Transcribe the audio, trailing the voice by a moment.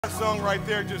That song right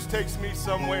there just takes me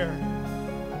somewhere.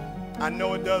 I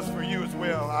know it does for you as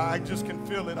well. I just can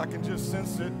feel it. I can just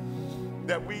sense it,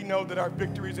 that we know that our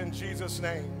victory is in Jesus'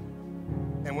 name.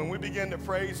 And when we begin to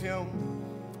praise him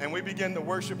and we begin to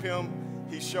worship him,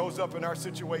 he shows up in our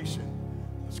situation.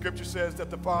 The scripture says that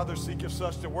the Father seeketh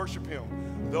such to worship him,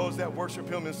 those that worship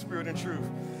him in spirit and truth.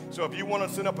 So if you want to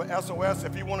send up an SOS,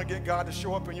 if you want to get God to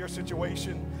show up in your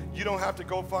situation, you don't have to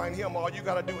go find him. All you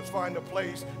got to do is find a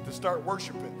place to start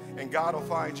worshiping, and God will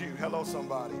find you. Hello,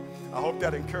 somebody. I hope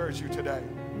that encouraged you today.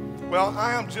 Well,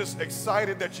 I am just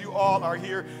excited that you all are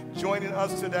here joining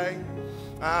us today.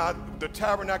 The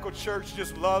Tabernacle Church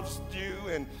just loves you,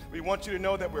 and we want you to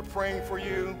know that we're praying for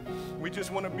you. We just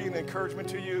want to be an encouragement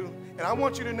to you. And I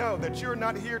want you to know that you're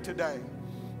not here today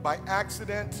by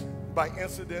accident, by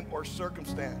incident, or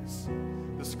circumstance.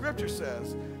 The scripture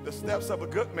says the steps of a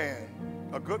good man,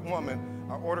 a good woman,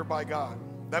 are ordered by God.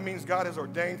 That means God has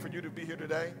ordained for you to be here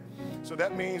today. So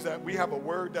that means that we have a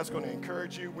word that's going to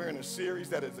encourage you. We're in a series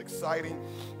that is exciting.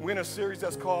 We're in a series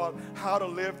that's called How to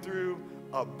Live Through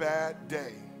a Bad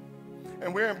Day.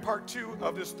 And we're in part 2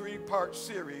 of this 3-part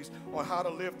series on how to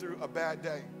live through a bad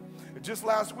day. Just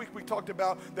last week we talked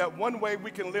about that one way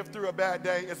we can live through a bad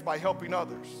day is by helping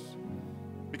others.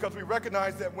 Because we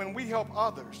recognize that when we help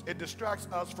others, it distracts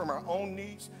us from our own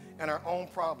needs and our own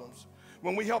problems.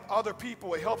 When we help other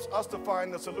people, it helps us to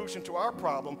find the solution to our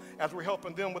problem as we're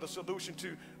helping them with a solution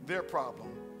to their problem.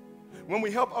 When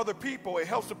we help other people, it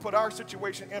helps to put our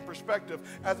situation in perspective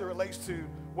as it relates to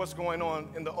what's going on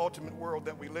in the ultimate world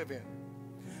that we live in.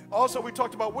 Also, we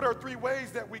talked about what are 3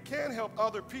 ways that we can help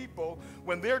other people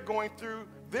when they're going through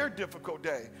their difficult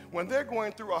day, when they're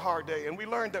going through a hard day. And we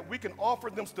learned that we can offer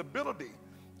them stability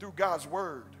through God's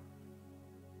word,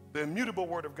 the immutable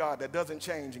word of God that doesn't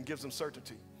change and gives them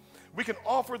certainty. We can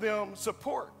offer them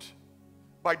support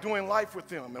by doing life with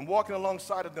them and walking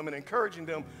alongside of them and encouraging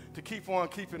them to keep on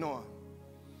keeping on.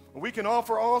 We can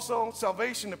offer also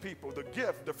salvation to people, the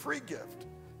gift, the free gift.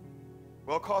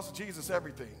 Well, it costs Jesus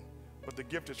everything, but the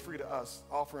gift is free to us,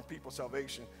 offering people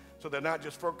salvation so they're not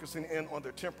just focusing in on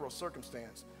their temporal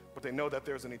circumstance, but they know that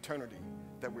there's an eternity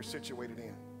that we're situated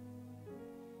in.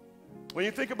 When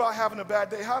you think about having a bad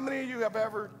day, how many of you have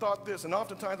ever thought this? And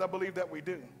oftentimes I believe that we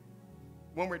do.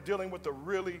 When we're dealing with a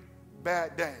really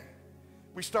bad day,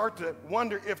 we start to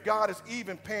wonder if God is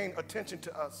even paying attention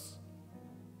to us.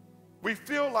 We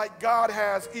feel like God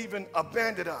has even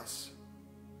abandoned us.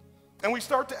 And we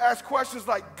start to ask questions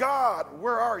like, God,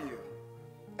 where are you?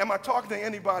 Am I talking to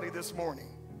anybody this morning?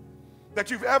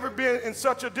 That you've ever been in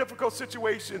such a difficult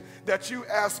situation that you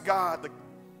ask God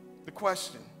the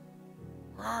question,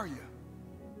 where are you?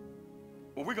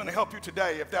 Well, we're going to help you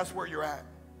today if that's where you're at.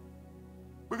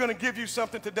 We're going to give you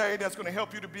something today that's going to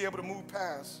help you to be able to move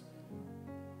past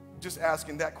just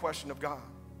asking that question of God.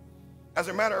 As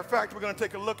a matter of fact, we're going to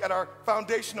take a look at our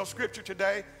foundational scripture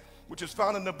today, which is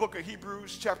found in the book of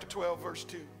Hebrews, chapter 12, verse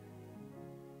 2.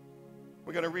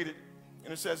 We're going to read it,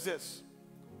 and it says this: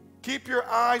 keep your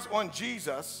eyes on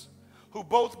Jesus, who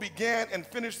both began and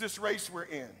finished this race we're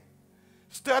in.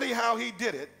 Study how he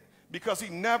did it, because he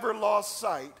never lost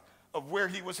sight of where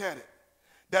he was headed.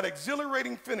 That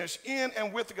exhilarating finish in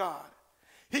and with God.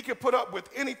 He could put up with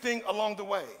anything along the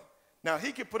way. Now,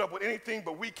 he can put up with anything,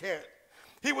 but we can't.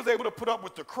 He was able to put up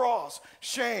with the cross,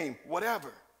 shame,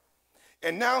 whatever.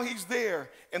 And now he's there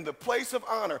in the place of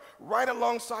honor, right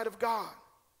alongside of God.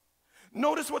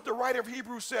 Notice what the writer of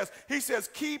Hebrews says. He says,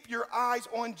 keep your eyes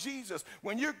on Jesus.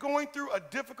 When you're going through a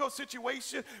difficult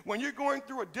situation, when you're going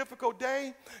through a difficult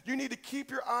day, you need to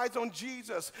keep your eyes on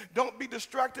Jesus. Don't be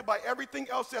distracted by everything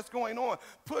else that's going on.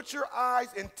 Put your eyes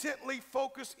intently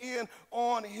focused in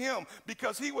on him,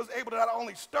 because he was able to not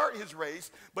only start his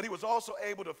race, but he was also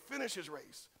able to finish his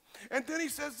race. And then he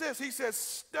says this, he says,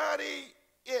 study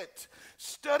it.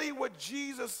 Study what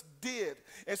Jesus did.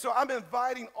 And so I'm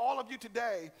inviting all of you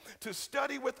today to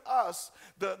study with us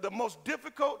the most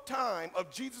difficult time of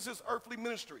Jesus' earthly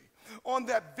ministry. On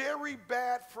that very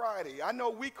bad Friday, I know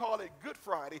we call it Good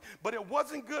Friday, but it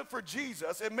wasn't good for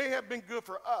Jesus. It may have been good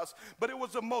for us, but it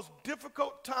was the most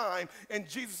difficult time in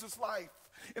Jesus' life.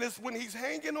 And it's when he's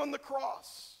hanging on the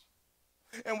cross.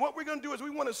 And what we're going to do is we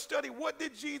want to study what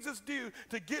did Jesus do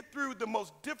to get through the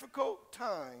most difficult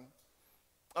time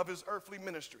of his earthly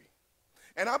ministry.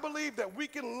 And I believe that we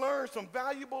can learn some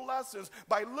valuable lessons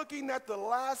by looking at the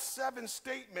last 7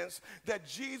 statements that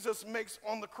Jesus makes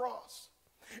on the cross.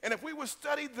 And if we would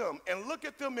study them and look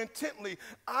at them intently,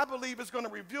 I believe it's going to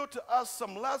reveal to us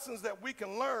some lessons that we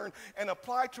can learn and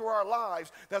apply to our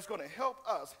lives that's going to help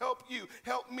us, help you,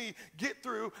 help me get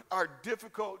through our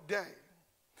difficult day.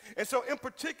 And so in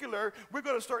particular, we're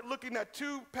going to start looking at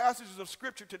two passages of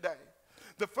Scripture today.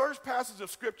 The first passage of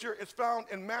Scripture is found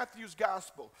in Matthew's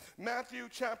Gospel, Matthew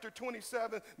chapter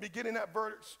 27, beginning at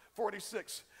verse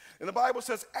 46. And the Bible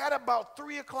says, at about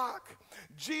 3 o'clock,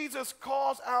 Jesus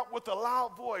calls out with a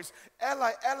loud voice,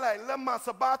 Eli, Eli, lema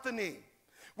sabachthani,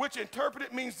 which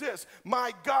interpreted means this,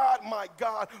 my God,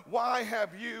 why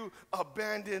have you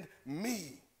abandoned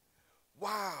me?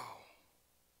 Wow.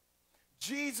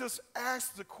 Jesus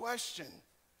asked the question,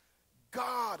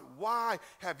 God, why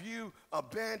have you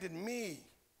abandoned me?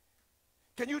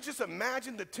 Can you just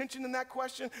imagine the tension in that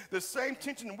question? The same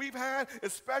tension we've had,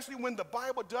 especially when the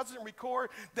Bible doesn't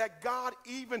record that God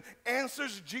even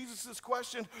answers Jesus'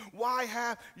 question, why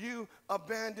have you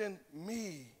abandoned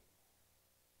me?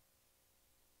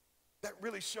 That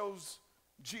really shows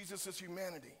Jesus'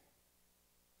 humanity.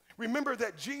 Remember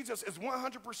that Jesus is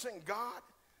 100% God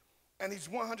and he's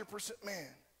 100% man.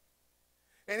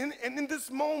 And in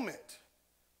this moment,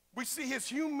 we see his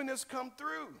humanness come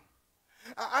through.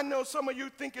 I know some of you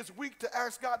think it's weak to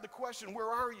ask God the question, where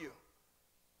are you?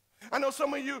 I know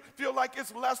some of you feel like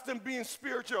it's less than being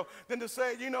spiritual than to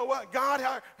say, you know what, God,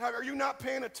 how are you not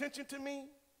paying attention to me?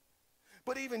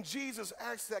 But even Jesus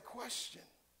asked that question.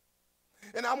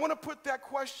 And I want to put that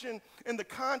question in the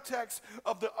context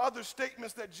of the other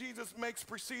statements that Jesus makes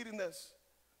preceding this.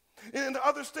 And in the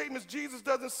other statements, Jesus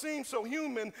doesn't seem so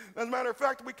human. As a matter of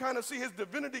fact, we kind of see his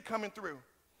divinity coming through.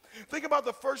 Think about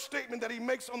the first statement that he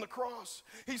makes on the cross.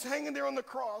 He's hanging there on the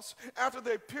cross after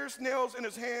they pierced nails in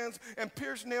his hands and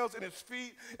pierced nails in his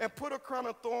feet and put a crown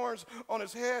of thorns on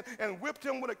his head and whipped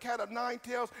him with a cat of nine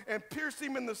tails and pierced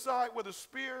him in the side with a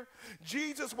spear.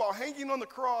 Jesus, while hanging on the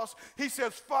cross, he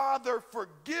says, Father,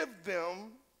 forgive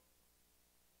them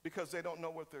because they don't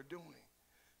know what they're doing.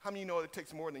 How many of you know it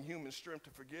takes more than human strength to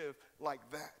forgive like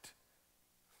that?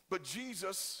 But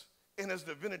Jesus, in his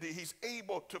divinity, he's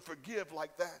able to forgive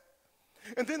like that.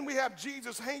 And then we have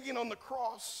Jesus hanging on the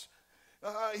cross.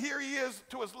 Here he is,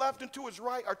 to his left and to his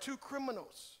right are two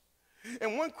criminals.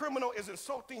 And one criminal is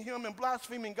insulting him and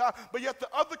blaspheming God, but yet the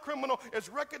other criminal is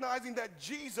recognizing that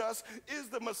Jesus is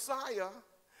the Messiah.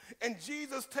 And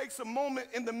Jesus takes a moment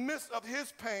in the midst of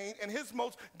his pain and his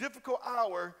most difficult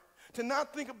hour to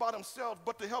not think about himself,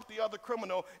 but to help the other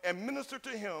criminal and minister to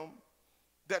him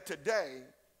that today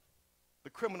the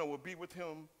criminal will be with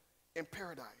him in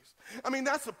paradise. I mean,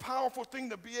 that's a powerful thing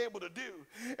to be able to do.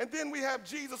 And then we have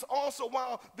Jesus also,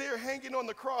 while they're hanging on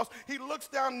the cross, he looks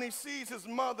down and he sees his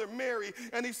mother, Mary,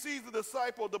 and he sees the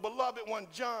disciple, the beloved one,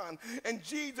 John. And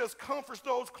Jesus comforts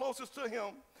those closest to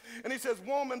him. And he says,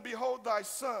 woman, behold thy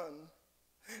son.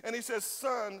 And he says,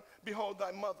 son, behold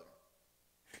thy mother.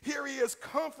 Here he is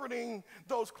comforting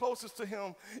those closest to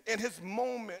him in his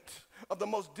moment of the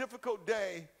most difficult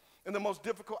day and the most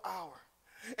difficult hour.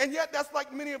 And yet that's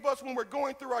like many of us when we're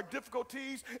going through our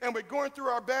difficulties and we're going through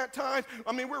our bad times.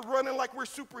 I mean, we're running like we're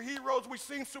superheroes. We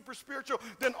seem super spiritual.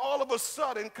 Then all of a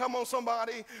sudden, come on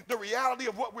somebody, the reality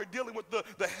of what we're dealing with,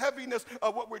 the heaviness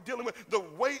of what we're dealing with, the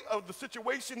weight of the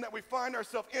situation that we find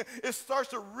ourselves in, it starts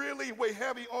to really weigh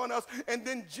heavy on us. And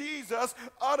then Jesus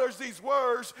utters these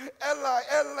words, Eli,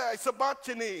 Eli,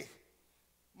 sabachthani.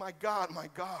 My God,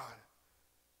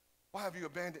 why have you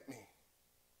abandoned me?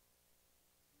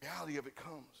 The reality of it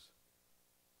comes.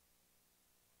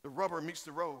 The rubber meets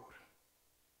the road.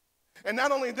 And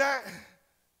not only that,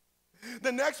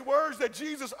 the next words that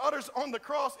Jesus utters on the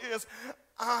cross is,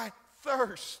 I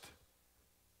thirst.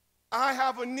 I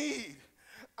have a need.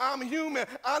 I'm human.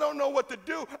 I don't know what to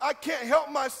do. I can't help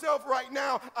myself right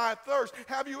now. I thirst.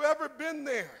 Have you ever been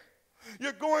there?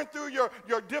 You're going through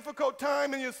your difficult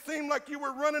time and you seem like you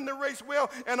were running the race well,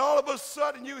 and all of a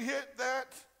sudden you hit that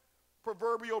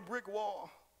proverbial brick wall.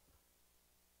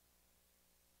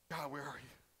 God, where are you?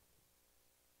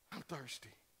 I'm thirsty.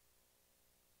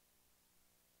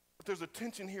 But there's a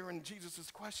tension here in Jesus'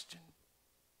 question.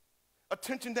 A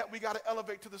tension that we got to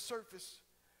elevate to the surface.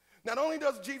 Not only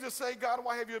does Jesus say, God,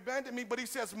 why have you abandoned me? But he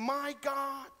says, my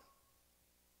God.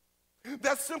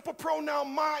 That simple pronoun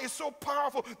my is so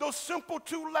powerful. Those simple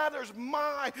two letters,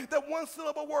 my, that one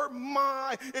syllable word,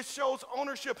 my, it shows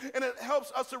ownership, and it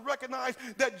helps us to recognize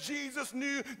that Jesus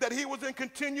knew that he was in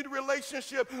continued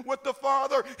relationship with the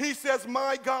Father. He says,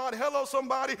 my God. Hello,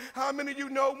 somebody. How many of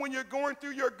you know when you're going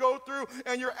through your go-through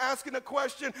and you're asking a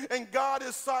question and God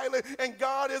is silent and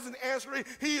God isn't answering?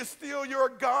 He is still your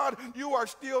God. You are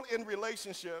still in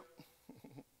relationship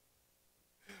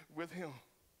with him.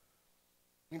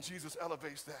 And Jesus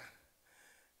elevates that.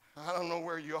 I don't know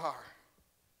where you are,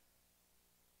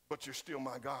 but you're still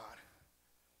my God.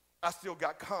 I still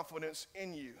got confidence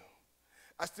in you.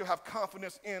 I still have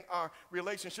confidence in our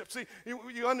relationship. See,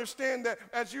 you understand that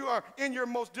as you are in your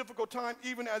most difficult time,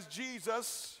 even as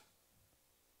Jesus,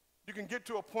 you can get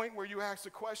to a point where you ask the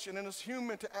question, and it's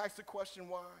human to ask the question,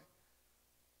 why?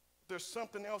 There's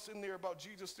something else in there about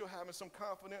Jesus still having some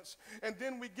confidence. And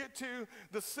then we get to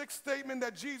the sixth statement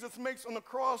that Jesus makes on the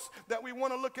cross that we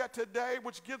want to look at today,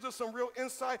 which gives us some real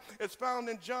insight. It's found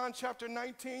in John chapter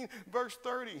 19, verse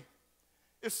 30.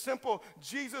 It's simple.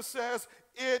 Jesus says,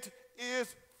 "It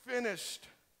is finished."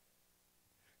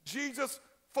 Jesus'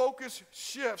 focus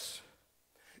shifts.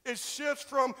 It shifts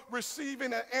from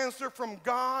receiving an answer from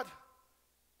God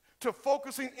to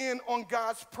focusing in on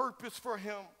God's purpose for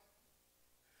him.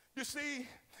 You see,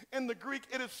 in the Greek,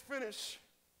 "it is finished"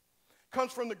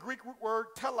 comes from the Greek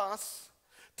word telos.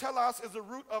 Telos is the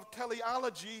root of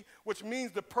teleology, which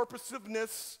means the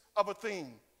purposiveness of a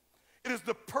thing. It is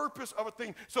the purpose of a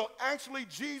thing. So actually,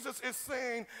 Jesus is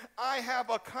saying, I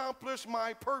have accomplished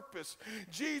my purpose.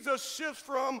 Jesus shifts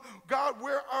from, God,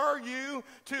 where are you,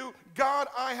 to, God,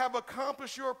 I have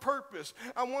accomplished your purpose.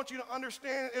 I want you to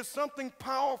understand it's something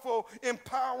powerful,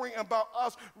 empowering about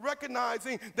us,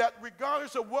 recognizing that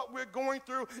regardless of what we're going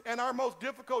through in our most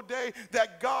difficult day,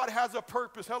 that God has a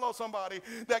purpose. Hello, somebody.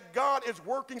 That God is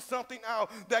working something out.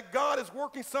 That God is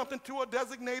working something to a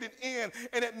designated end.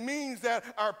 And it means that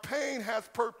our pain has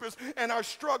purpose and our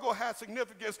struggle has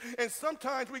significance. And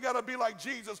sometimes we got to be like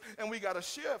Jesus and we got to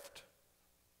shift.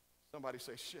 Somebody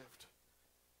say shift.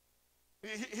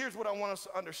 Here's what I want us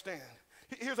to understand.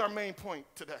 Here's our main point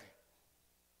today.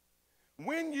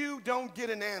 When you don't get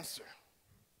an answer,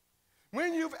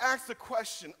 when you've asked a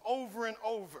question over and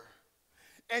over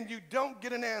and you don't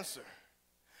get an answer,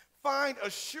 find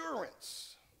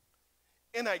assurance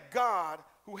in a God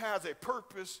who has a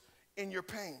purpose in your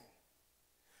pain.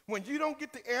 When you don't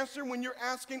get the answer, when you're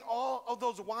asking all of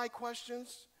those why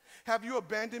questions, have you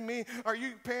abandoned me? Are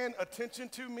you paying attention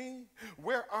to me?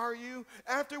 Where are you?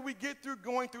 After we get through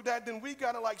going through that, then we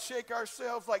got to like shake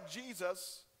ourselves like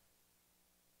Jesus,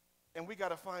 and we got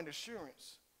to find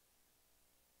assurance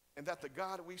in that the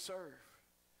God we serve.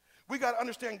 We got to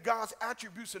understand God's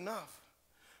attributes enough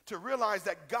to realize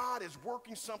that God is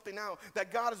working something out,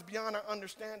 that God is beyond our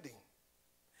understanding.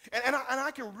 And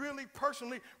I can really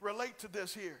personally relate to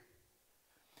this here.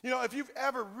 You know, if you've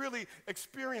ever really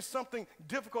experienced something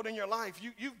difficult in your life,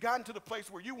 you've gotten to the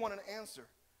place where you want an answer.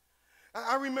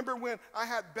 I remember when I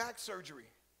had back surgery,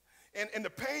 and the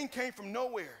pain came from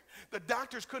nowhere. The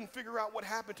doctors couldn't figure out what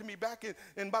happened to me back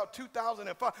in about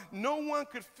 2005. No one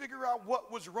could figure out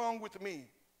what was wrong with me.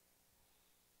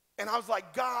 And I was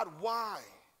like, God, why?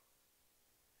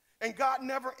 And God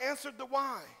never answered the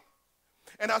why.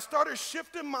 And I started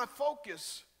shifting my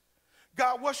focus.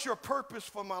 God, what's your purpose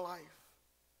for my life?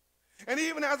 And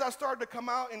even as I started to come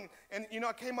out, and you know,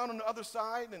 I came out on the other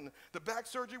side, and the back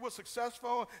surgery was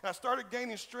successful, and I started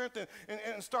gaining strength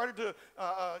and started to,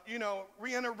 you know,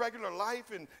 re-enter regular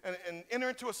life and enter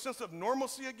into a sense of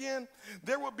normalcy again.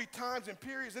 There will be times and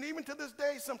periods, and even to this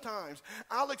day sometimes,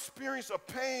 I'll experience a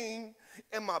pain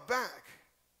in my back.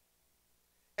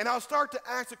 And I'll start to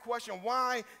ask the question,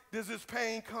 why does this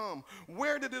pain come?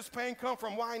 Where did this pain come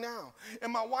from? Why now?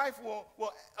 And my wife will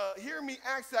hear me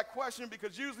ask that question,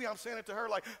 because usually I'm saying it to her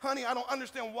like, honey, I don't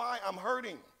understand why I'm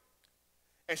hurting.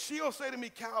 And she'll say to me,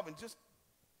 Calvin, just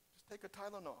take a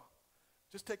Tylenol.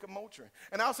 Just take a Motrin.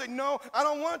 And I'll say, no, I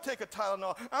don't want to take a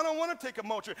Tylenol. I don't want to take a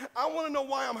Motrin. I want to know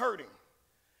why I'm hurting.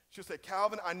 She'll say,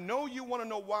 Calvin, I know you want to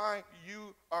know why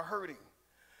you are hurting.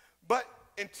 But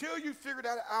until you figure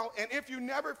that out, and if you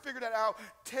never figure that out,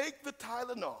 take the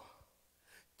Tylenol,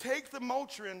 take the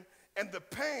Motrin, and the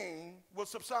pain will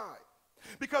subside.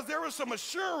 Because there was some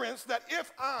assurance that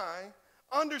if I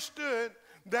understood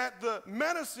that the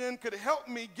medicine could help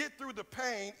me get through the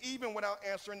pain even without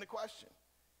answering the question.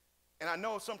 And I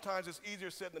know sometimes it's easier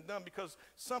said than done, because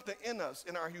something in us,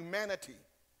 in our humanity,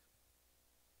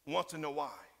 wants to know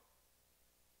why.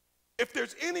 If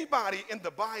there's anybody in the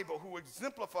Bible who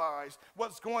exemplifies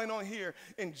what's going on here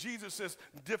in Jesus'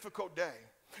 difficult day,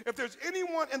 if there's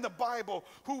anyone in the Bible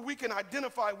who we can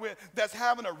identify with that's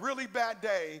having a really bad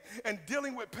day and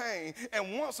dealing with pain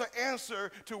and wants an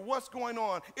answer to what's going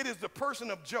on, it is the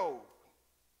person of Job.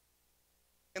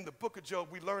 In the book of Job,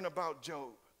 we learn about Job.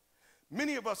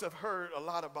 Many of us have heard a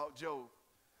lot about Job.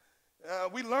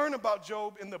 We learn about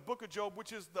Job in the book of Job,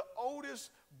 which is the oldest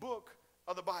book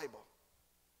of the Bible.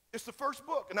 It's the first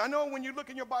book. And I know when you look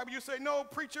in your Bible, you say, no,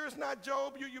 preacher, it's not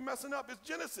Job. You're messing up. It's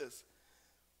Genesis.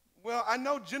 Well, I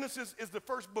know Genesis is the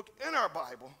first book in our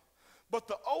Bible, but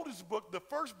the oldest book, the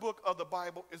first book of the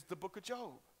Bible, is the book of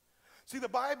Job. See, the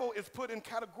Bible is put in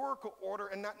categorical order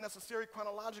and not necessarily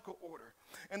chronological order.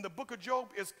 And the book of Job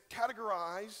is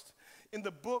categorized in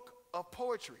the book of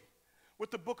poetry,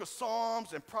 with the book of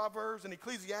Psalms and Proverbs and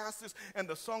Ecclesiastes and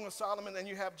the Song of Solomon, and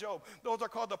you have Job. Those are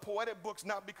called the poetic books,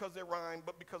 not because they rhyme,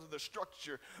 but because of the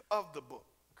structure of the book.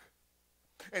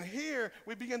 And here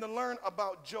we begin to learn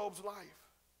about Job's life.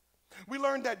 We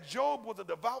learn that Job was a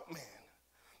devout man,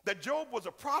 that Job was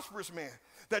a prosperous man,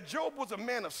 that Job was a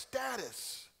man of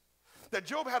status, that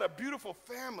Job had a beautiful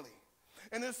family.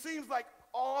 And it seems like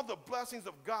all the blessings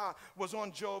of God was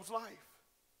on Job's life.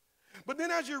 But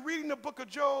then as you're reading the book of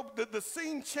Job, the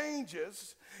scene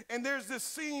changes, and there's this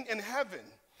scene in heaven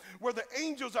where the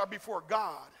angels are before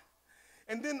God.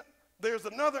 And then there's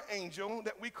another angel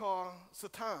that we call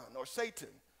Satan,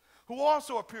 who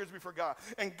also appears before God.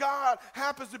 And God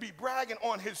happens to be bragging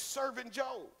on his servant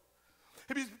Job.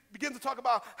 He begins to talk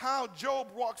about how Job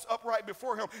walks upright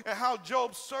before him and how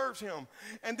Job serves him.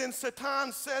 And then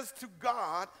Satan says to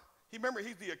God, remember,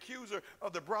 he's the accuser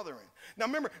of the brethren. Now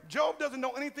remember, Job doesn't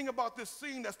know anything about this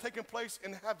scene that's taking place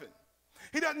in heaven.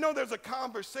 He doesn't know there's a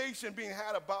conversation being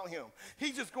had about him.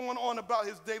 He's just going on about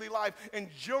his daily life,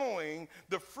 enjoying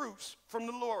the fruits from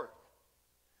the Lord.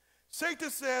 Satan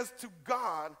says to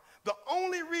God, the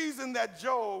only reason that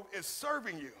Job is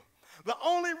serving you, the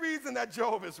only reason that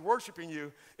Job is worshiping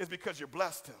you is because you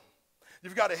blessed him.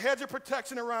 You've got a hedge of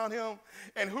protection around him,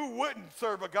 and who wouldn't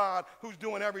serve a God who's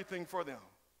doing everything for them?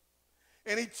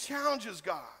 And he challenges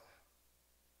God.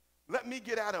 Let me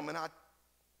get at him, and I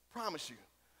promise you,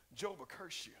 Job will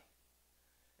curse you.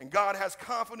 And God has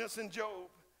confidence in Job.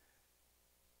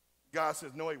 God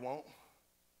says, no, he won't.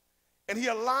 And he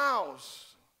allows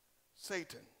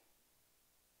Satan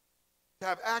to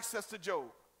have access to Job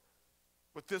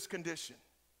with this condition.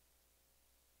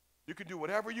 You can do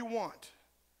whatever you want,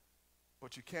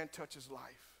 but you can't touch his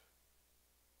life.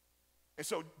 And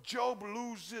so Job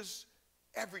loses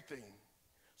everything.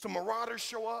 Some marauders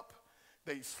show up.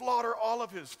 They slaughter all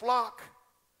of his flock.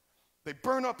 They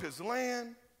burn up his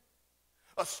land.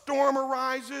 A storm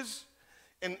arises,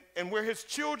 and where his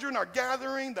children are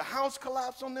gathering, the house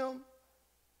collapses on them.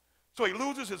 So he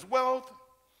loses his wealth.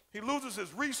 He loses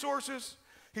his resources.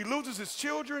 He loses his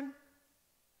children.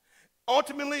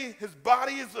 Ultimately, his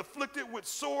body is afflicted with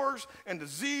sores and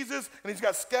diseases, and he's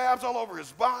got scabs all over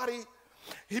his body.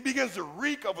 He begins to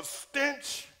reek of a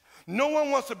stench. No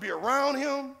one wants to be around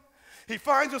him. He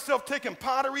finds himself taking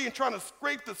pottery and trying to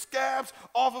scrape the scabs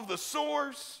off of the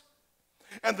sores.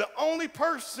 And the only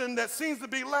person that seems to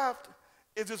be left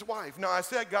is his wife. Now,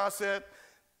 God said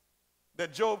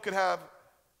that Job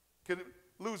could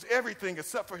lose everything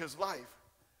except for his life.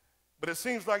 But it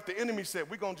seems like the enemy said,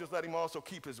 we're going to just let him also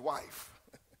keep his wife.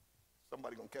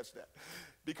 Somebody going to catch that.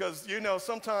 Because,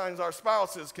 sometimes our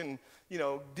spouses can,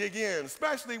 dig in,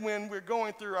 especially when we're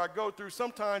going through our go-through.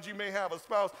 Sometimes you may have a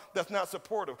spouse that's not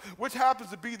supportive, which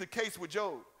happens to be the case with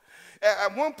Job.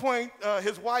 At one point,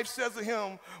 his wife says to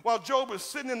him, while Job is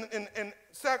sitting in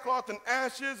sackcloth and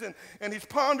ashes and he's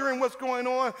pondering what's going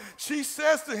on, she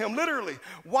says to him, literally,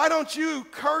 why don't you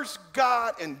curse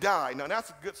God and die? Now,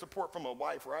 that's good support from a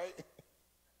wife, right?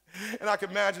 And I can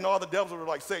imagine all the devils were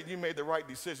like, Satan, you made the right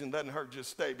decision letting her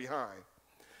just stay behind.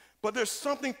 But there's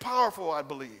something powerful, I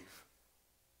believe.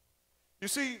 You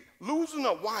see, losing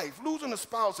a wife, losing a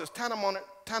spouse is tantamount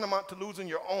to losing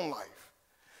your own life.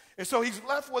 And so he's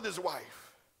left with his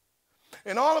wife.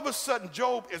 And all of a sudden,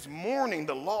 Job is mourning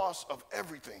the loss of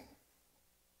everything.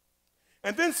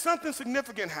 And then something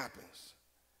significant happens.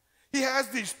 He has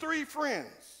these 3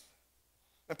 friends.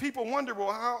 And people wonder,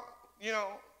 well, how,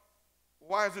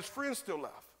 why is his friend still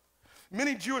left?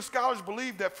 Many Jewish scholars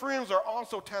believe that friends are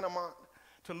also tantamount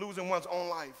to losing one's own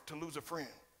life, to lose a friend.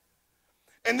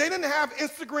 And they didn't have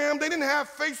Instagram, they didn't have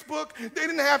Facebook, they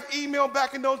didn't have email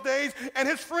back in those days, and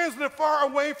his friends lived far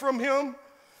away from him,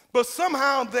 but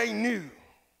somehow they knew.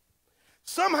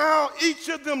 Somehow each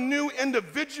of them knew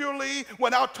individually,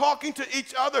 without talking to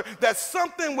each other, that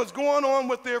something was going on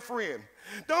with their friend.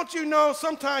 Don't you know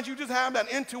sometimes you just have that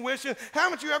intuition?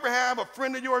 Haven't you ever had a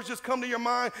friend of yours just come to your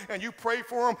mind and you pray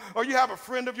for them? Or you have a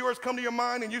friend of yours come to your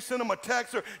mind and you send them a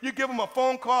text or you give them a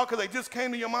phone call because they just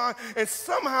came to your mind, and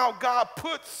somehow God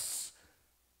puts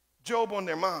Job on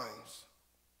their minds.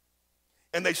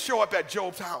 And they show up at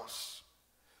Job's house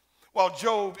while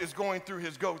Job is going through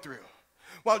his go-through.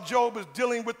 While Job is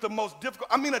dealing with the most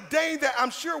difficult, a day that I'm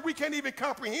sure we can't even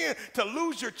comprehend, to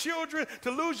lose your children,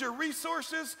 to lose your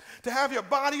resources, to have your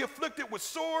body afflicted with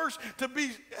sores, to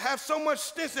have so much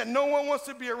stench that no one wants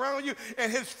to be around you,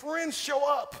 and his friends show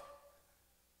up.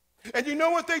 And you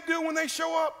know what they do when they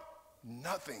show up?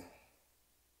 Nothing.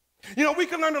 You know, we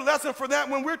can learn a lesson for that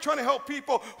when we're trying to help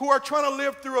people who are trying to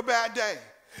live through a bad day.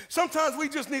 Sometimes we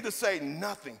just need to say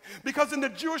nothing. Because in the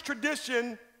Jewish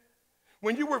tradition,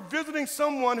 when you were visiting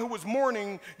someone who was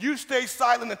mourning, you stayed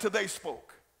silent until they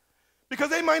spoke. Because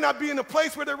they might not be in a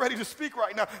place where they're ready to speak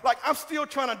right now. Like, I'm still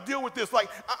trying to deal with this. Like,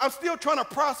 I'm still trying to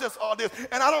process all this.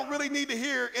 And I don't really need to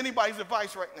hear anybody's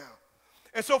advice right now.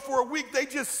 And so for a week, they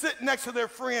just sit next to their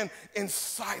friend in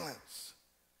silence.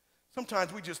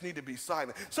 Sometimes we just need to be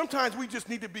silent. Sometimes we just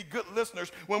need to be good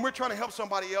listeners when we're trying to help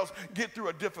somebody else get through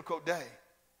a difficult day.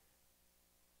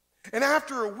 And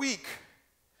after a week,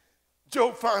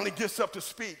 Job finally gets up to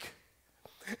speak.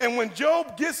 And when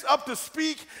Job gets up to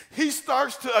speak, he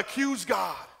starts to accuse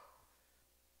God.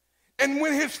 And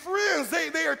when his friends,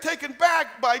 they are taken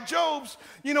back by Job's,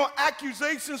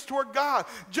 accusations toward God.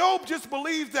 Job just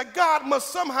believes that God must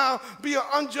somehow be an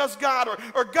unjust God,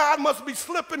 or God must be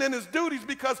slipping in his duties,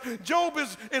 because Job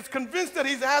is convinced that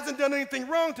he hasn't done anything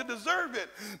wrong to deserve it.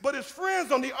 But his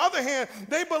friends, on the other hand,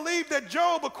 they believe that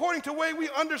Job, according to the way we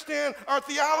understand our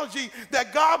theology,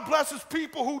 that God blesses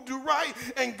people who do right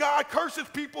and God curses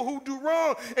people who do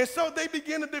wrong. And so they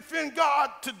begin to defend God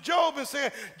to Job and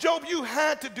saying, Job, you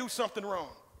had to do something wrong,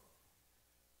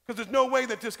 because there's no way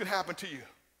that this could happen to you,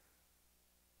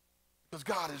 because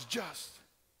God is just.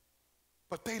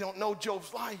 But they don't know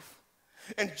Job's life.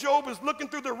 And Job is looking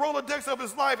through the Rolodex of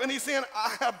his life, and he's saying,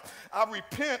 I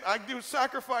repent, I do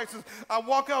sacrifices, I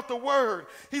walk out the word.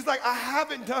 He's like, I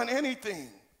haven't done anything.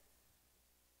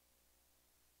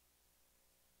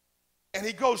 And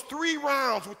he goes 3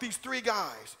 rounds with these 3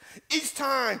 guys. Each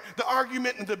time the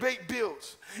argument and debate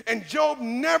builds. And Job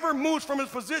never moves from his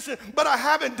position, but I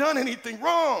haven't done anything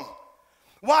wrong.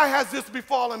 Why has this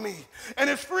befallen me? And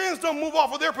his friends don't move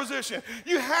off of their position.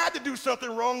 You had to do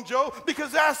something wrong, Job,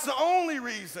 because that's the only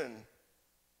reason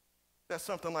that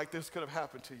something like this could have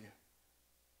happened to you.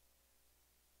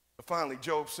 But finally,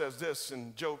 Job says this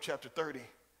in Job chapter 30.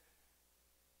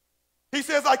 He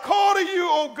says, I call to you,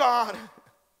 O God,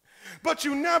 but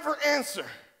you never answer.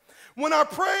 When I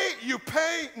pray, you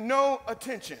pay no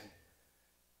attention.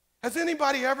 Has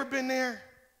anybody ever been there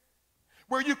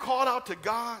where you called out to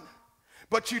God,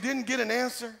 but you didn't get an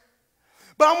answer?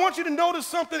 But I want you to notice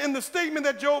something in the statement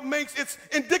that Job makes. It's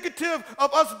indicative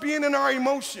of us being in our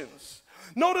emotions.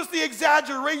 Notice the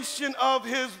exaggeration of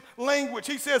his language.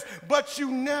 He says, but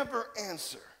you never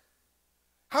answer.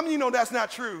 How many of you know that's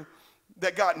not true,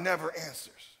 that God never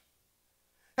answers?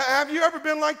 Have you ever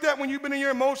been like that when you've been in your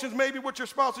emotions, maybe with your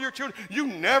spouse or your children? You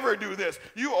never do this.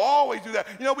 You always do that.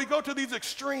 We go to these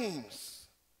extremes.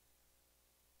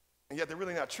 And yet they're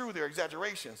really not true. They're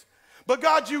exaggerations. But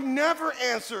God, you never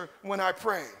answer when I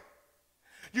pray.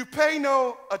 You pay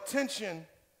no attention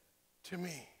to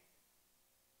me.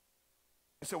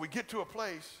 And so we get to a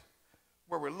place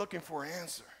where we're looking for an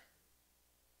answer.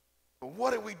 But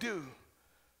what do we do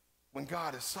when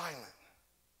God is silent?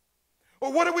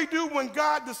 Or what do we do when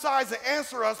God decides to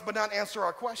answer us but not answer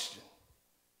our question?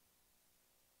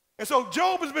 And so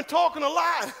Job has been talking a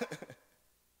lot,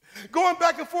 going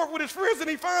back and forth with his friends, and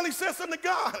he finally says something to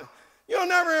God. You'll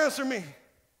never answer me.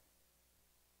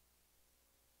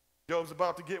 Job's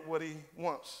about to get what he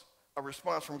wants, a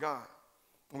response from God.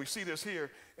 And we see this here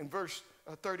in verse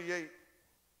 38.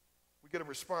 We get a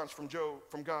response from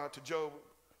God to Job,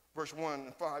 verse 1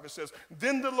 and 5. It says,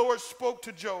 then the Lord spoke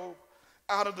to Job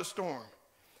out of the storm.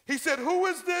 He said, who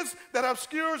is this that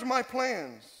obscures my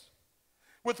plans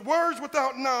with words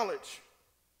without knowledge?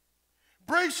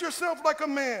 Brace yourself like a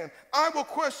man. I will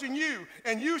question you,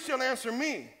 and you shall answer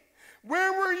me.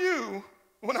 Where were you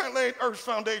when I laid earth's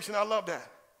foundation? I love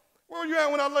that. Where were you at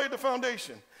when I laid the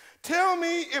foundation? Tell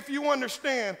me if you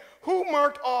understand. Who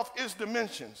marked off its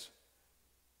dimensions?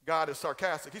 God is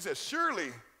sarcastic. He says, surely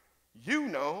you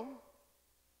know.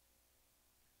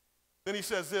 Then he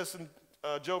says this in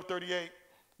Job 38,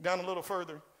 down a little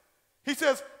further. He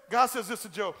says, God says this to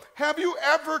Job, have you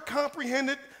ever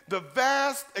comprehended the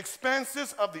vast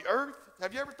expanses of the earth?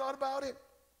 Have you ever thought about it?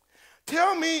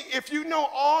 Tell me, if you know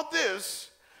all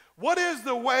this, what is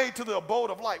the way to the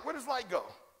abode of light? Where does light go?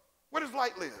 Where does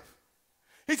light live?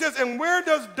 He says, and where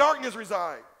does darkness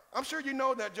reside? I'm sure you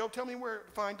know that, Job. Tell me where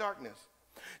to find darkness.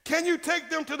 Can you take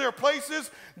them to their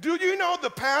places? Do you know the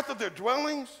path of their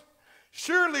dwellings?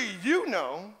 Surely you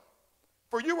know,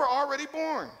 for you were already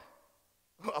born.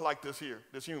 I like this here,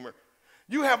 this humor.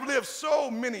 You have lived so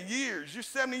many years. You're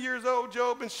 70 years old,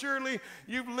 Job, and surely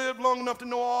you've lived long enough to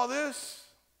know all this.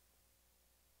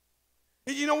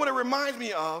 You know what it reminds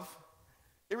me of?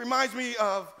 It reminds me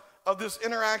of this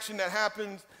interaction that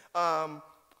happened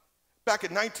back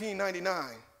in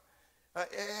 1999.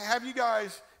 Have you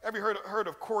guys ever heard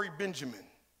of Corey Benjamin?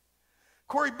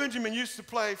 Corey Benjamin used to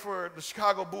play for the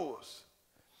Chicago Bulls.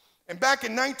 And back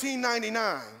in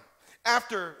 1999,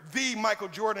 after the Michael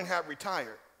Jordan had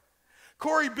retired,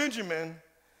 Corey Benjamin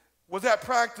was at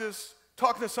practice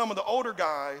talking to some of the older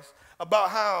guys about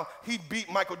how he beat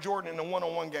Michael Jordan in a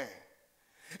one-on-one game.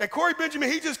 And Corey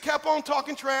Benjamin, he just kept on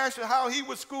talking trash and how he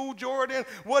would school Jordan,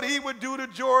 what he would do to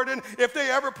Jordan if they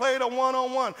ever played a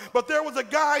one-on-one. But there was a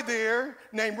guy there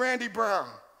named Randy Brown.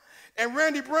 And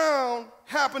Randy Brown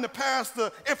happened to pass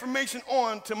the information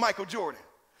on to Michael Jordan.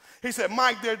 He said,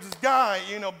 Mike, there's this guy,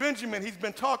 Benjamin, he's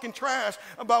been talking trash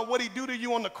about what he do to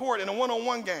you on the court in a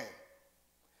one-on-one game.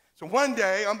 So one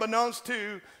day, unbeknownst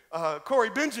to Corey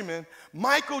Benjamin,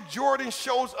 Michael Jordan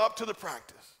shows up to the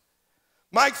practice.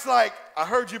 Mike's like, I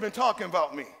heard you've been talking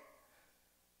about me.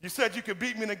 You said you could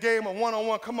beat me in a game of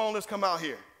one-on-one. Come on, let's come out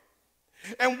here.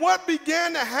 And what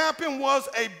began to happen was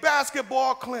a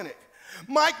basketball clinic.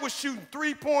 Mike was shooting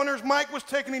three-pointers. Mike was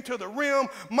taking him to the rim.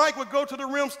 Mike would go to the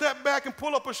rim, step back, and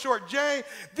pull up a short J.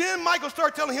 Then Mike would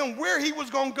start telling him where he was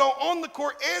going to go on the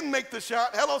court and make the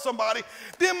shot. Hello, somebody.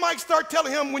 Then Mike started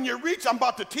telling him, when you reach, I'm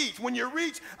about to teach. When you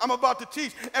reach, I'm about to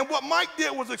teach. And what Mike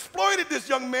did was exploited this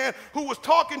young man who was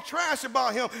talking trash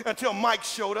about him until Mike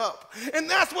showed up. And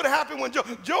that's what happened when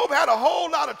Job had a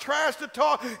whole lot of trash to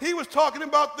talk. He was talking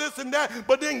about this and that,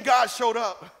 but then God showed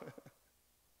up.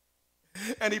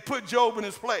 And he put Job in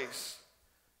his place.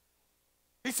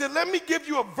 He said, let me give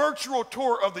you a virtual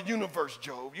tour of the universe,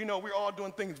 Job. We're all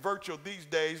doing things virtual these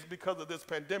days because of this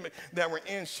pandemic that we're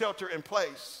in, shelter in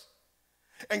place.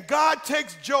 And God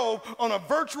takes Job on a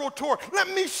virtual tour. Let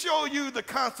me show you the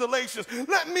constellations.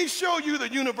 Let me show you the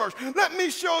universe. Let me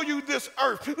show you this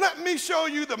earth. Let me show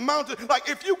you the mountain. Like,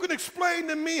 if you can explain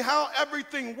to me how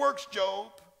everything works,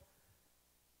 Job.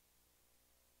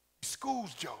 He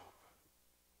schools Job.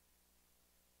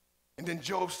 And then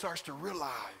Job starts to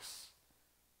realize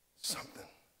something.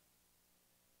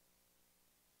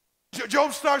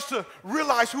 Job starts to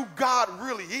realize who God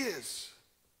really is.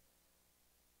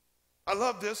 I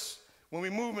love this. When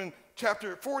we move in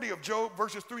chapter 40 of Job,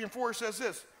 verses 3 and 4, it says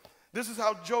this. This is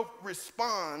how Job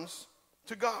responds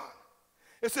to God.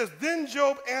 It says, then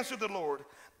Job answered the Lord,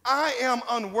 I am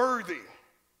unworthy.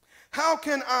 How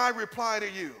can I reply to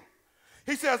you?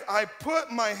 He says, I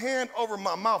put my hand over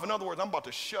my mouth. In other words, I'm about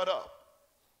to shut up.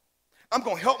 I'm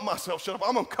going to help myself shut up.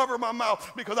 I'm going to cover my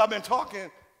mouth because I've been talking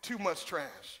too much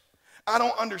trash. I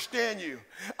don't understand you.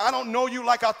 I don't know you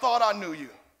like I thought I knew you.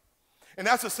 And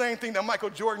that's the same thing that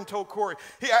Michael Jordan told Corey.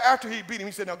 After he beat him,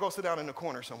 he said, now go sit down in the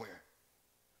corner somewhere.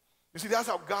 You see, that's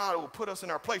how God will put us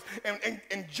in our place.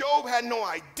 And Job had no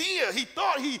idea. He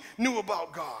thought he knew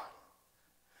about God.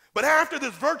 But after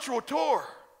this virtual tour,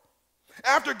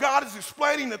 after God is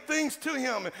explaining the things to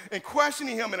him and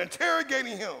questioning him and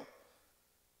interrogating him,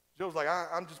 Job's like,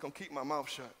 I'm just going to keep my mouth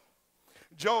shut.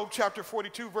 Job chapter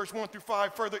 42, verse 1 through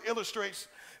 5 further illustrates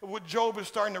what Job is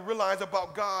starting to realize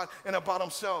about God and about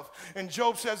himself. And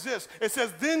Job says this. It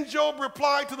says, then Job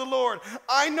replied to the Lord,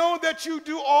 I know that you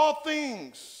do all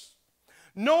things.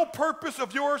 No purpose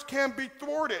of yours can be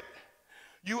thwarted.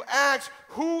 You ask,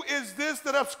 who is this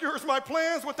that obscures my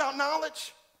plans without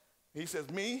knowledge? He says,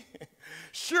 me?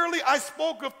 Surely I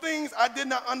spoke of things I did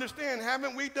not understand.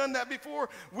 Haven't we done that before?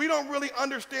 We don't really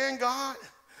understand God.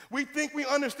 We think we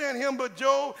understand him, but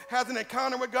Job has an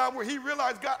encounter with God where he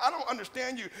realized, God, I don't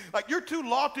understand you. Like, you're too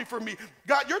lofty for me.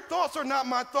 God, your thoughts are not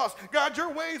my thoughts. God,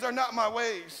 your ways are not my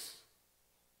ways.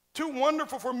 Too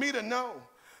wonderful for me to know.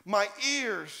 My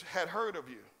ears had heard of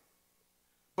you,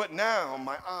 but now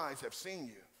my eyes have seen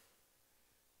you.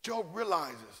 Job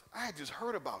realizes, I had just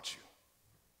heard about you.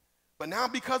 But now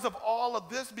because of all of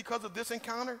this, because of this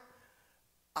encounter,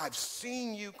 I've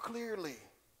seen you clearly.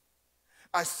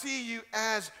 I see you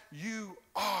as you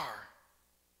are.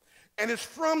 And it's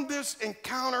from this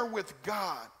encounter with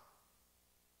God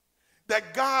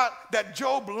that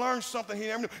Job learns something he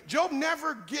never knew. Job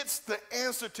never gets the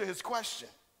answer to his question.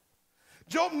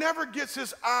 Job never gets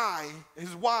his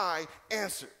why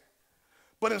answered.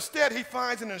 But instead he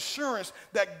finds an assurance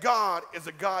that God is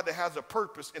a God that has a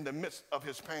purpose in the midst of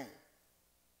his pain.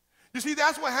 You see,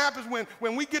 that's what happens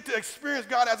when we get to experience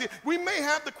God as he is. We may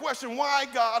have the question, why,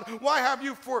 God? Why have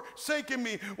you forsaken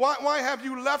me? Why have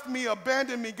you left me,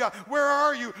 abandoned me, God? Where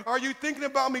are you? Are you thinking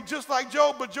about me just like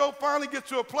Job? But Job finally gets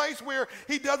to a place where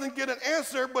he doesn't get an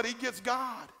answer, but he gets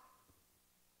God.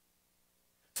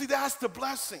 See, that's the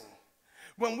blessing.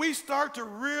 When we start to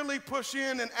really push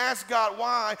in and ask God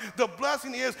why, the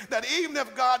blessing is that even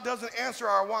if God doesn't answer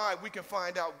our why, we can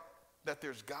find out that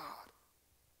there's God.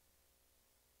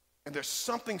 And there's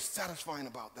something satisfying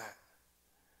about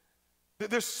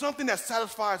that. There's something that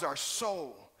satisfies our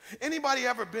soul. Anybody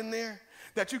ever been there?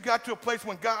 That you got to a place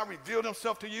when God revealed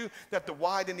himself to you that the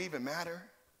why didn't even matter?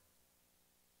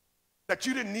 That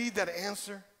you didn't need that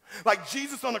answer? Like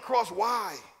Jesus on the cross,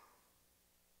 why?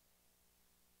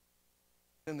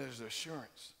 Then there's the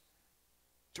assurance.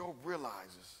 Job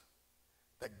realizes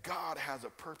that God has a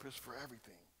purpose for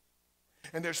everything.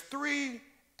 And there's three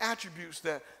attributes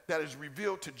that is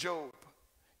revealed to Job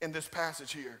in this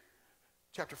passage here,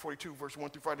 chapter 42, verse 1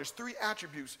 through 5. There's three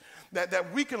attributes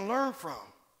that we can learn from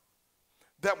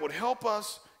that would help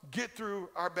us get through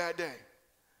our bad day.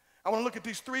 I want to look at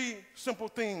these three simple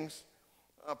things,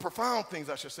 profound things,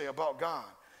 I should say, about God.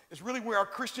 It's really where our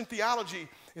Christian theology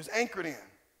is anchored in.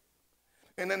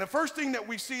 And then the first thing that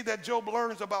we see that Job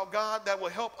learns about God that will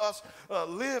help us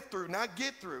live through, not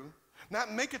get through,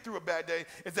 not make it through a bad day,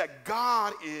 is that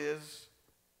God is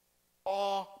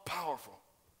all-powerful.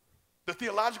 The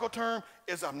theological term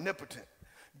is omnipotent.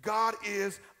 God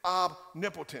is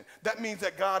omnipotent. That means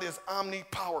that God is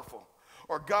omnipowerful,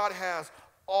 or God has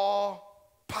all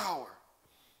power.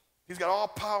 He's got all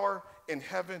power in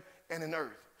heaven and in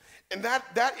earth. And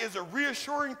that is a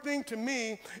reassuring thing to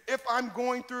me if I'm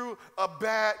going through a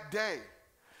bad day.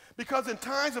 Because in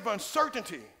times of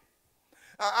uncertainty,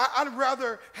 I'd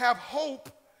rather have hope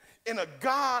in a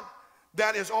God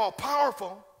that is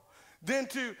all-powerful than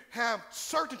to have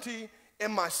certainty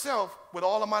in myself with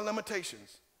all of my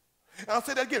limitations. And I'll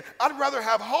say that again. I'd rather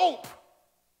have hope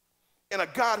in a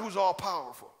God who's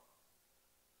all-powerful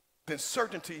than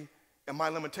certainty in my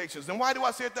limitations. And why do I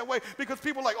say it that way? Because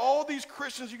people like, all these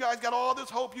Christians, you guys got all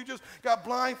this hope. You just got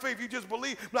blind faith. You just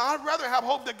believe. But I'd rather have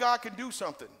hope that God can do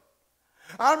something.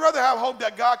 I'd rather have hope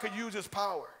that God could use his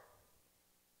power.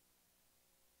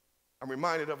 I'm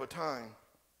reminded of a time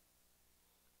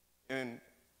in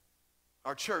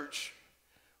our church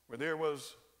where there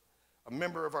was a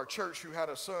member of our church who had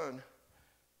a son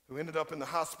who ended up in the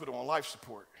hospital on life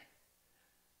support.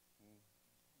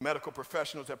 Medical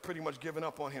professionals had pretty much given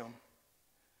up on him.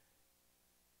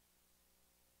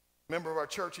 A member of our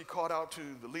church, he called out to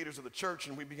the leaders of the church,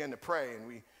 and we began to pray, and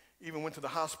we even went to the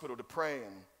hospital to pray.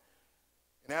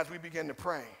 And as we began to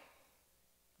pray,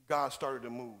 God started to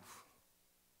move.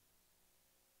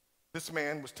 This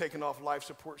man was taken off life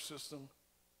support system.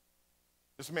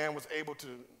 This man was able to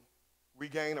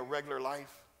regain a regular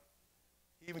life.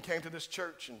 He even came to this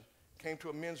church and came to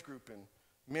a men's group and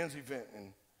men's event,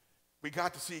 and we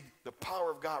got to see the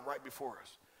power of God right before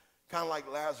us. Kind of like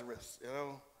Lazarus, you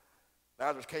know.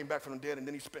 Lazarus came back from the dead, and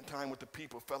then he spent time with the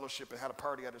people, fellowship, and had a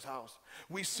party at his house.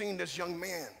 We seen this young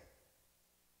man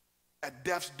at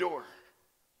death's door,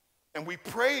 and we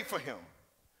prayed for him,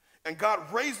 and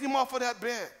God raised him off of that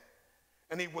bed,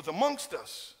 and he was amongst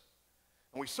us.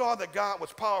 And we saw that God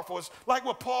was powerful. It's like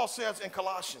what Paul says in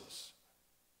Colossians.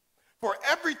 For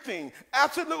everything,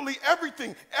 absolutely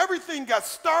everything got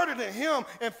started in him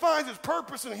and finds its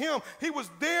purpose in him. He was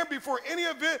there before any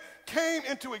of it came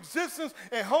into existence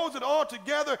and holds it all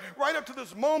together right up to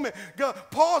this moment.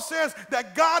 Paul says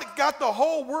that God got the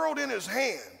whole world in his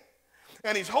hand,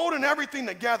 and he's holding everything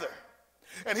together.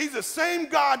 And he's the same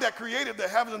God that created the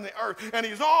heavens and the earth, and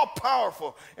he's all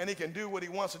powerful, and he can do what he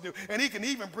wants to do, and he can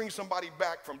even bring somebody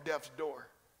back from death's door.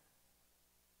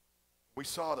 We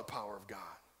saw the power of God.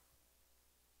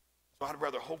 So I'd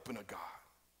rather hope in a God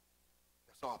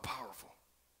that's all powerful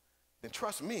than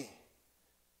trust me.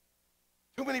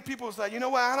 Too many people say, you know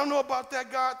what, I don't know about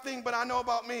that God thing, but I know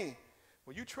about me.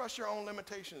 Well, you trust your own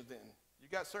limitations then. You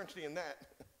got certainty in that.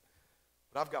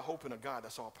 But I've got hope in a God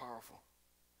that's all powerful.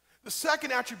 The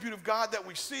second attribute of God that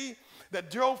we see that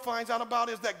Job finds out about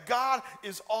is that God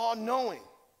is all-knowing.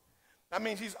 That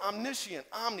means he's omniscient,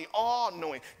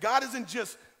 all-knowing. God isn't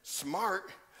just smart.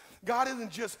 God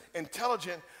isn't just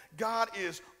intelligent. God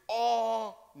is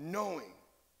all-knowing.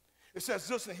 It says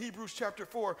this in Hebrews chapter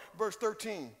 4, verse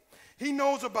 13. He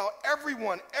knows about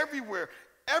everyone, everywhere.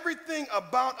 Everything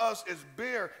about us is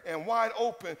bare and wide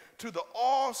open to the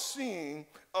all-seeing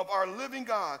of our living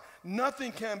God.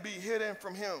 Nothing can be hidden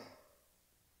from him.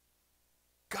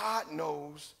 God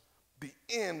knows the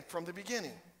end from the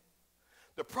beginning.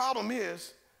 The problem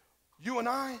is, you and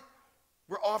I,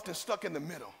 we're often stuck in the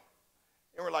middle.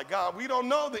 And we're like, God, we don't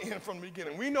know the end from the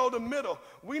beginning. We know the middle.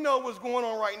 We know what's going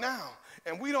on right now,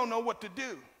 and we don't know what to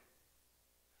do.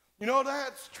 You know,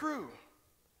 that's true.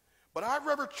 But I'd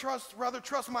rather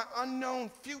trust my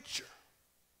unknown future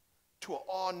to an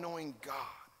all-knowing God.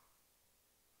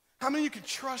 How many of you can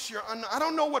trust your unknown? I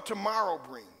don't know what tomorrow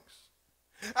brings.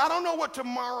 I don't know what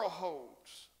tomorrow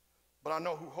holds. But I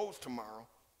know who holds tomorrow,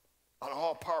 an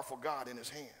all-powerful God in his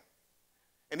hand.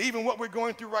 And even what we're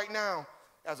going through right now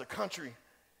as a country,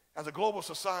 as a global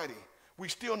society, we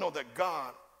still know that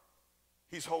God,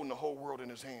 He's holding the whole world in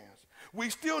his hands. We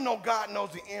still know God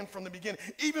knows the end from the beginning,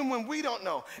 even when we don't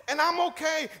know. And I'm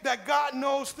okay that God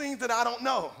knows things that I don't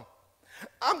know.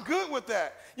 I'm good with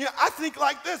that. You know, I think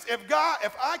like this: if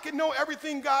I could know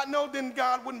everything God knows, then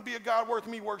God wouldn't be a God worth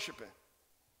me worshiping.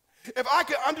 If I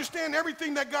could understand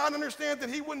everything that God understands,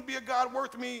 then he wouldn't be a God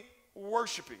worth me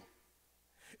worshiping.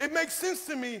 It makes sense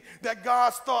to me that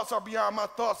God's thoughts are beyond my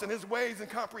thoughts and his ways and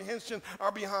comprehension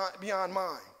are beyond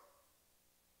mine.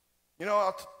 You know,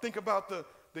 I'll think about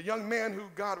the young man who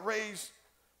God raised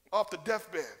off the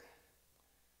deathbed,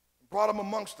 brought him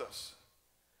amongst us.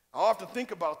 I often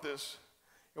think about this.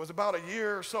 It was about a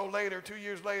year or so later, 2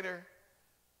 years later,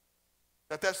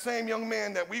 that same young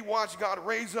man that we watched God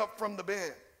raise up from the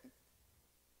bed,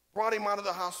 brought him out of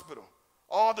the hospital,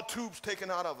 all the tubes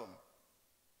taken out of him.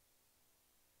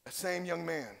 That same young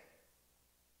man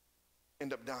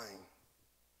ended up dying.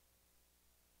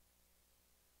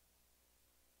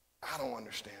 I don't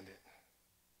understand it.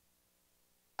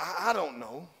 I don't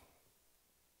know.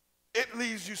 It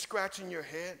leaves you scratching your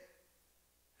head.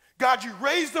 God, you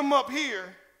raised them up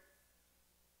here,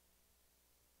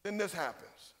 then this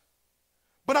happens.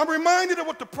 But I'm reminded of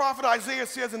what the prophet Isaiah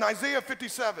says in Isaiah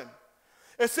 57.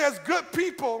 It says, good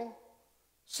people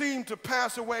seem to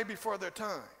pass away before their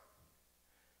time.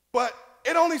 But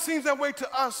it only seems that way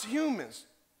to us humans.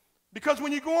 Because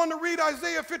when you go on to read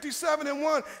Isaiah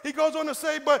 57:1, he goes on to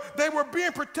say, but they were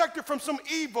being protected from some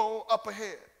evil up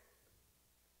ahead.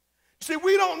 See,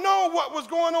 we don't know what was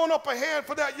going on up ahead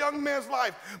for that young man's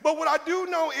life. But what I do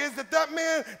know is that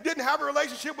man didn't have a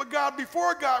relationship with God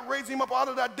before God raised him up out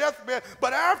of that deathbed.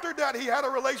 But after that, he had a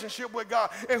relationship with God.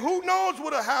 And who knows what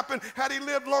would have happened had he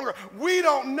lived longer? We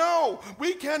don't know.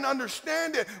 We can't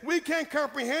understand it. We can't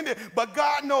comprehend it. But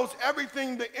God knows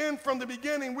everything, the end from the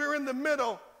beginning. We're in the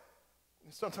middle.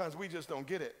 And sometimes we just don't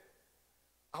get it.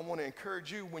 I want to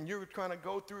encourage you when you're trying to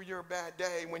go through your bad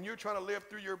day, when you're trying to live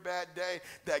through your bad day,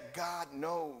 that God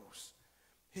knows.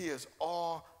 He is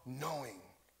all-knowing.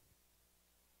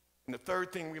 And the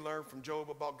third thing we learn from Job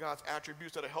about God's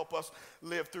attributes that will help us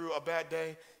live through a bad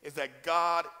day is that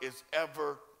God is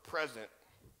ever present.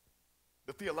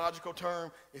 The theological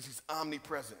term is he's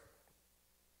omnipresent.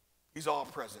 He's all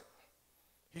present.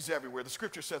 He's everywhere. The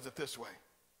scripture says it this way.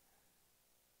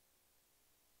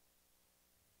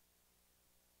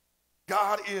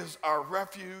 God is our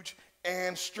refuge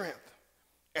and strength,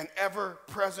 an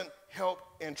ever-present help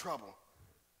in trouble.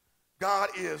 God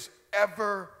is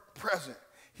ever present.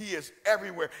 He is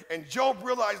everywhere. And Job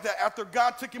realized that after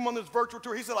God took him on this virtual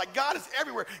tour. He said, like, God is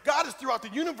everywhere. God is throughout the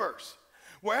universe.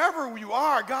 Wherever you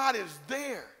are, God is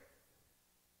there.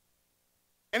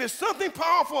 And there's something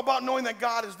powerful about knowing that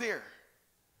God is there.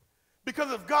 Because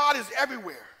if God is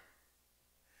everywhere,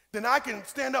 then I can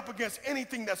stand up against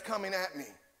anything that's coming at me.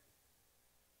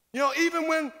 You know, even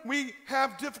when we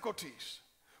have difficulties,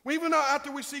 even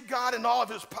after we see God in all of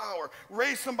his power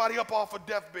raise somebody up off a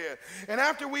deathbed, and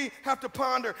after we have to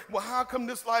ponder, well, how come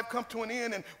this life come to an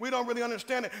end and we don't really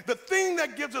understand it? The thing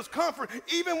that gives us comfort,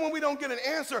 even when we don't get an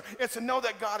answer, is to know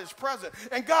that God is present.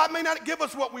 And God may not give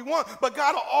us what we want, but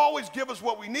God will always give us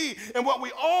what we need. And what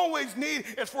we always need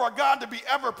is for our God to be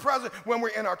ever present when we're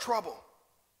in our trouble.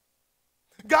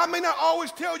 God may not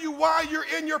always tell you why you're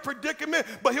in your predicament,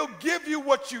 but he'll give you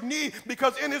what you need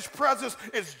because in his presence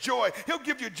is joy. He'll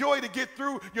give you joy to get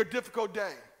through your difficult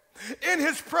day. In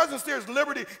his presence there's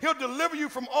liberty. He'll deliver you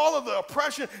from all of the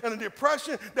oppression and the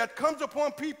depression that comes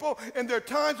upon people in their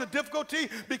times of difficulty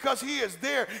because he is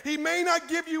there. He may not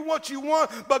give you what you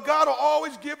want, but God will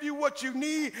always give you what you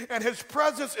need, and his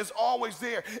presence is always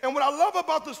there. And what I love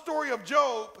about the story of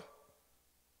Job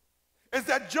is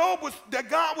that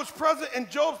God was present in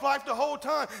Job's life the whole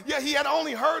time, yet he had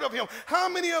only heard of him. How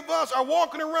many of us are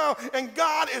walking around and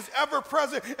God is ever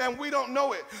present and we don't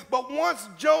know it? But once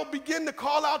Job began to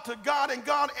call out to God and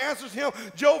God answers him,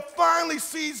 Job finally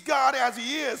sees God as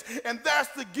he is. And that's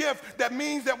the gift that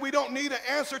means that we don't need an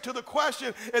answer to the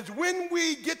question. Is when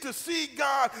we get to see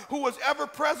God who is ever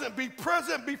present, be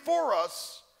present before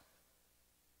us,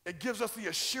 it gives us the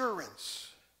assurance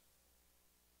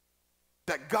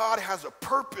that God has a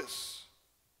purpose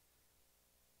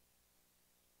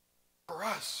for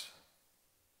us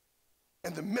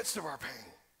in the midst of our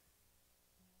pain.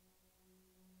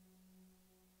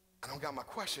 I don't got my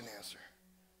question answered,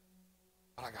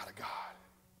 but I got a God.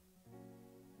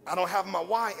 I don't have my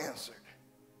why answered,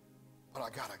 but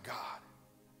I got a God.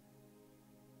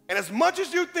 And as much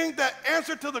as you think that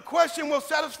answer to the question will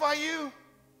satisfy you,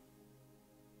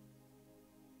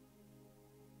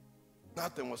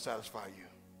 nothing will satisfy you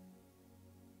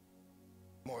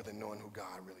more than knowing who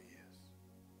God really is.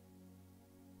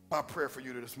 My prayer for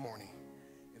you this morning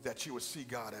is that you would see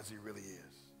God as he really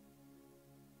is.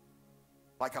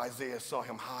 Like Isaiah saw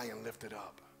him high and lifted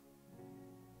up.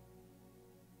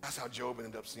 That's how Job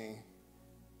ended up seeing.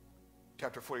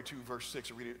 Chapter 42, verse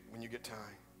 6, read it when you get time.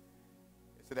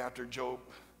 It said after Job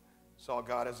saw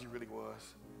God as he really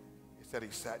was, it said he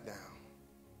sat down,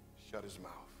 shut his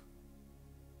mouth,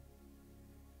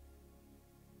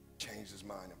 changed his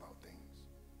mind about things.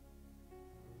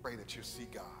 Pray that you see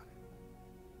God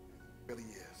as he really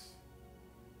is.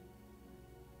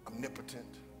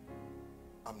 Omnipotent,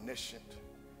 omniscient,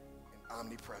 and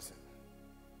omnipresent.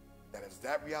 That as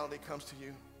that reality comes to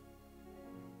you, you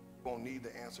won't need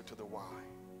the answer to the why,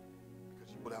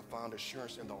 because you will have found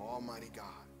assurance in the Almighty God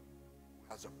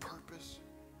who has a purpose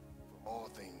for all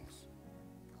things.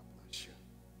 God bless you.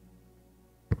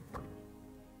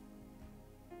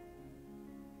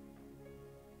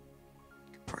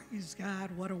 Praise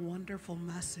God, what a wonderful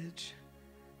message.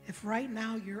 If right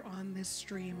now you're on this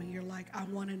stream and you're like, I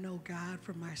want to know God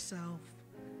for myself,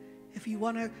 if you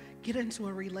want to get into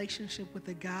a relationship with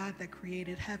the God that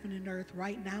created heaven and earth,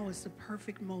 right now is the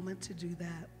perfect moment to do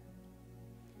that.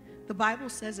 The Bible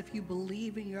says if you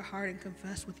believe in your heart and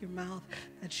confess with your mouth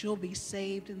that you'll be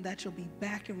saved and that you'll be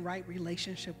back in right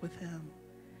relationship with him.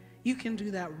 You can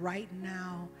do that right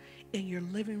now in your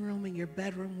living room, in your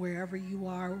bedroom, wherever you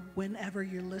are, whenever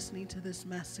you're listening to this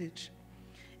message.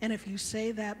 And if you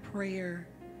say that prayer,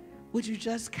 would you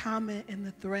just comment in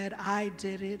the thread, I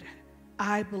did it,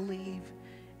 I believe,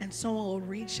 and someone will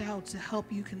reach out to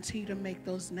help you continue to make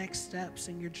those next steps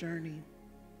in your journey.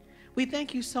 We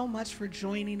thank you so much for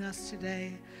joining us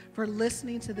today, for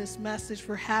listening to this message,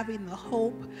 for having the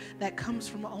hope that comes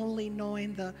from only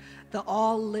knowing the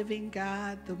all-living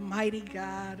God, the mighty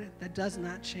God that does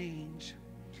not change.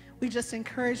 We just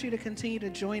encourage you to continue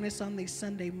to join us on these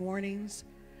Sunday mornings.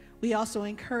 We also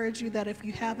encourage you that if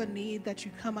you have a need, that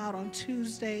you come out on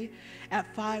Tuesday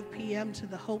at 5 p.m. to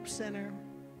the Hope Center.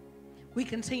 We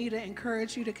continue to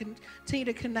encourage you to continue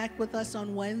to connect with us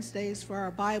on Wednesdays for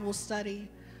our Bible study,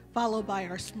 followed by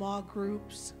our small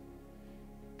groups.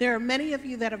 There are many of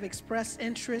you that have expressed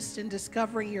interest in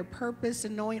discovering your purpose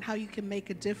and knowing how you can make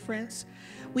a difference.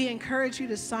 We encourage you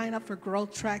to sign up for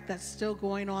Growth Track that's still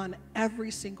going on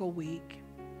every single week.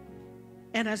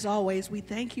 And as always, we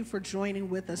thank you for joining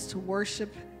with us to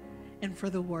worship and for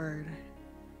the word.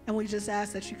 And we just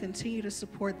ask that you continue to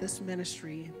support this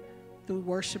ministry through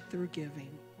worship, through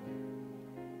giving.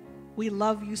 We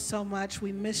love you so much.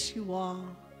 We miss you all.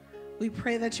 We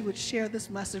pray that you would share this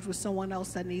message with someone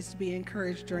else that needs to be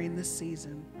encouraged during this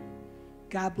season.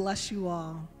 God bless you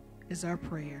all is our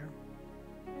prayer.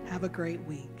 Have a great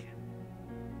week.